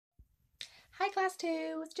Hi Class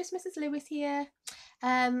 2, it's just Mrs. Lewis here.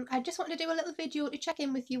 I just wanted to do a little video to check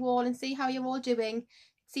in with you all and see how you're all doing. It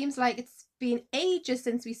seems like it's been ages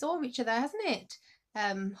since we saw each other, hasn't it?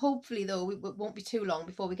 Hopefully though, it won't be too long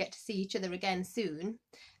before we get to see each other again soon.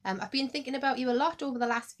 I've been thinking about you a lot over the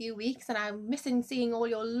last few weeks and I'm missing seeing all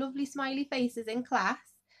your lovely smiley faces in class.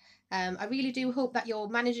 I really do hope that you're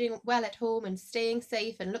managing well at home and staying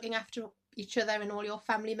safe and looking after each other and all your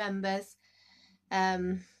family members.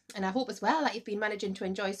 And I hope as well that you've been managing to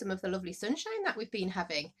enjoy some of the lovely sunshine that we've been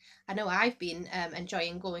having. I know I've been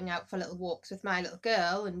enjoying going out for little walks with my little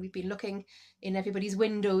girl, and we've been looking in everybody's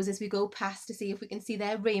windows as we go past to see if we can see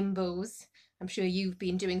their rainbows. I'm sure you've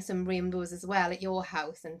been doing some rainbows as well at your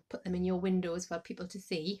house and put them in your windows for people to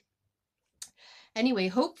see. Anyway,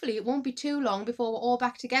 hopefully it won't be too long before we're all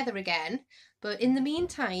back together again. But in the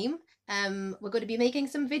meantime, we're going to be making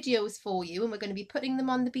some videos for you and we're going to be putting them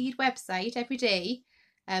on the Bede website every day.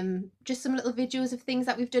 Just some little videos of things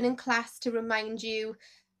that we've done in class to remind you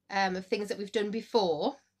of things that we've done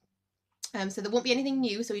before. So there won't be anything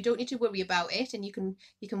new, so you don't need to worry about it, and you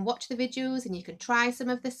can watch the videos and you can try some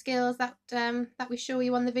of the skills that that we show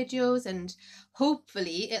you on the videos, and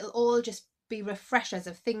hopefully it'll all just be refreshers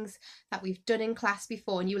of things that we've done in class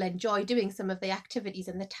before, and you'll enjoy doing some of the activities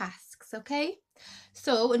and the tasks. Okay,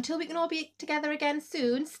 so until we can all be together again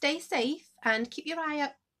soon, stay safe and keep your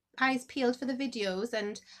eyes peeled for the videos,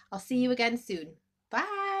 and I'll see you again soon.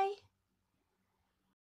 Bye.